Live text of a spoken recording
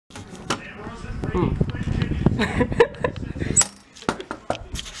Come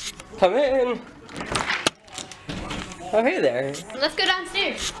in. Oh, hey there. Let's go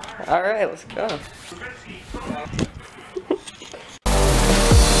downstairs. All right, let's go.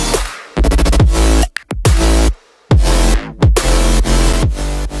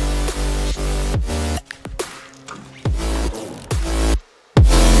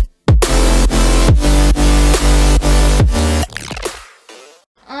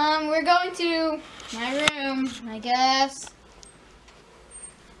 We're going to my room, I guess.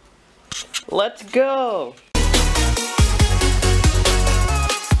 Let's go. Show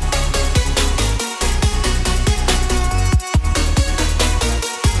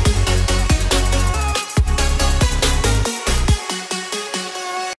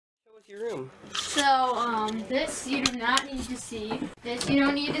us your room. So, this you do not need to see. This you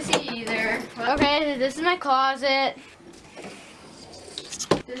don't need to see either. Okay, this is my closet.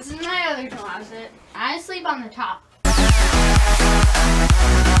 This is my other closet. I sleep on the top.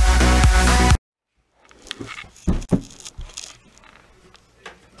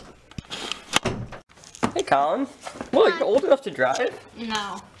 Hey, Colin. Well, you're old enough to drive?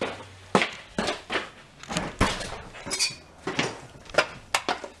 No.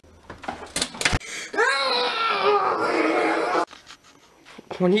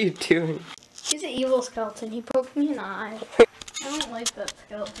 What are you doing? He's an evil skeleton. He poked me in the eye. I don't like that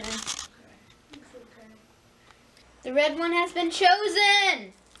skeleton. The red one has been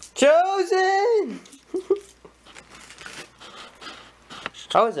chosen! Chosen!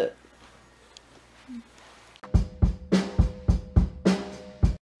 How is it?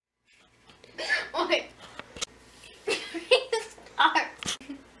 Okay. Stop.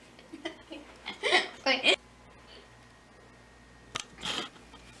 Wait.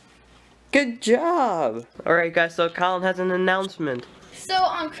 Good job! Alright guys, so Colin has an announcement. So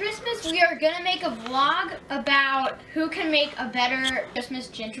on Christmas we are gonna make a vlog about who can make a better Christmas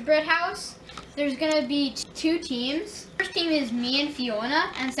gingerbread house. There's gonna be two teams. First team is me and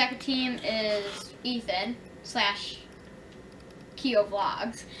Fiona, and second team is Ethan / Keo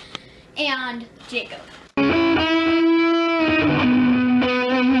Vlogs and Jacob.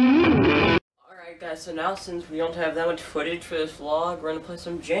 Alright guys, so now since we don't have that much footage for this vlog, we're gonna play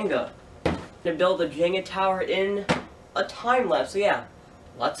some Jenga. To build a Jenga tower in a time lapse. So yeah,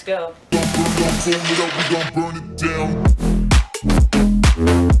 let's go.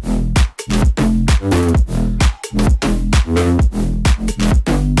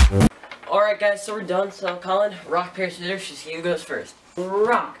 Alright guys, so we're done. So Colin, rock, paper, scissors, see who goes first.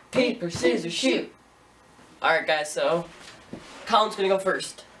 Rock, paper, scissors, shoot. Alright guys, so Colin's gonna go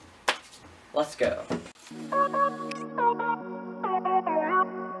first. Let's go.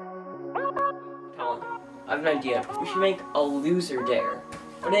 I have an idea. We should make a loser dare.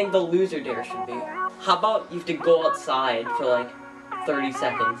 What do you think the loser dare should be? How about you have to go outside for like 30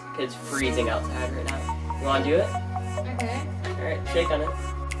 seconds because it's freezing outside right now. You want to do it? Okay. Alright, shake on it.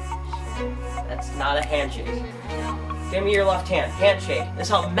 That's not a handshake. Give me your left hand. Handshake. This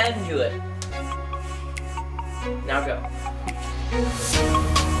is how men do it. Now go.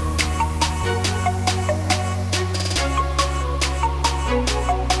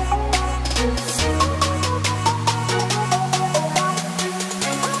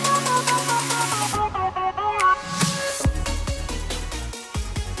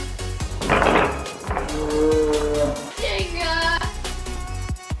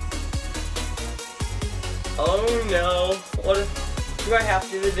 Oh no. What if, do I have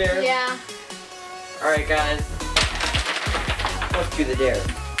to do the dare? Yeah. Alright guys. Let's do the dare.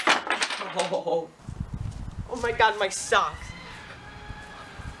 Oh my god, my socks.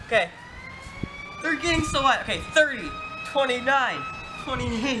 Okay. They're getting so wet. Okay, 30, 29,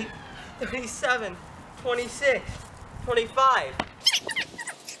 28, 37, 26, 25,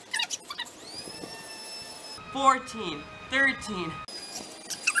 14, 13,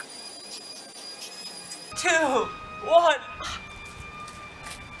 2, 1.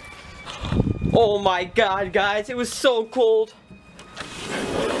 Oh my god, guys, it was so cold.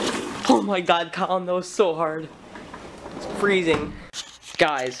 Oh my god, Colin, that was so hard. It's freezing.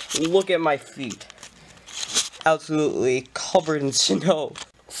 Guys, look at my feet. Absolutely covered in snow.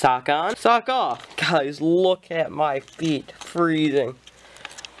 Sock on, sock off. Guys, look at my feet. Freezing.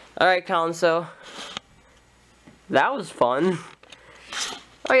 Alright, Colin, so that was fun.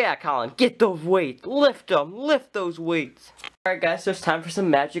 Oh yeah, Colin, get those weights. Lift them. Lift those weights. Alright guys, so it's time for some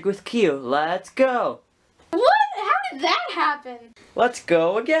magic with Q. Let's go. What? How did that happen? Let's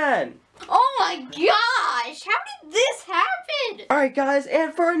go again. Oh my gosh! How did this happen? Alright guys,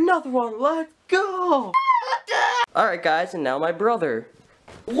 and for another one. Let's go. What the? Alright guys, and now my brother.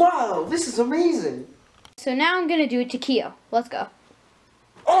 Wow, this is amazing. So now I'm gonna do it to Keo. Let's go.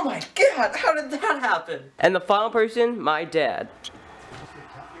 Oh my god, how did that happen? And the final person, my dad.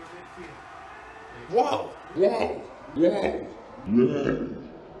 Whoa! Whoa! Whoa!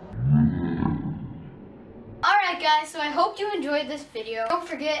 Alright guys, so I hope you enjoyed this video. Don't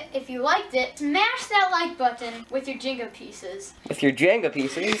forget, if you liked it, smash that like button with your Jenga pieces. With your Jenga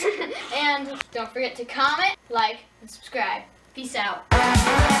pieces. And don't forget to comment, like, and subscribe. Peace out.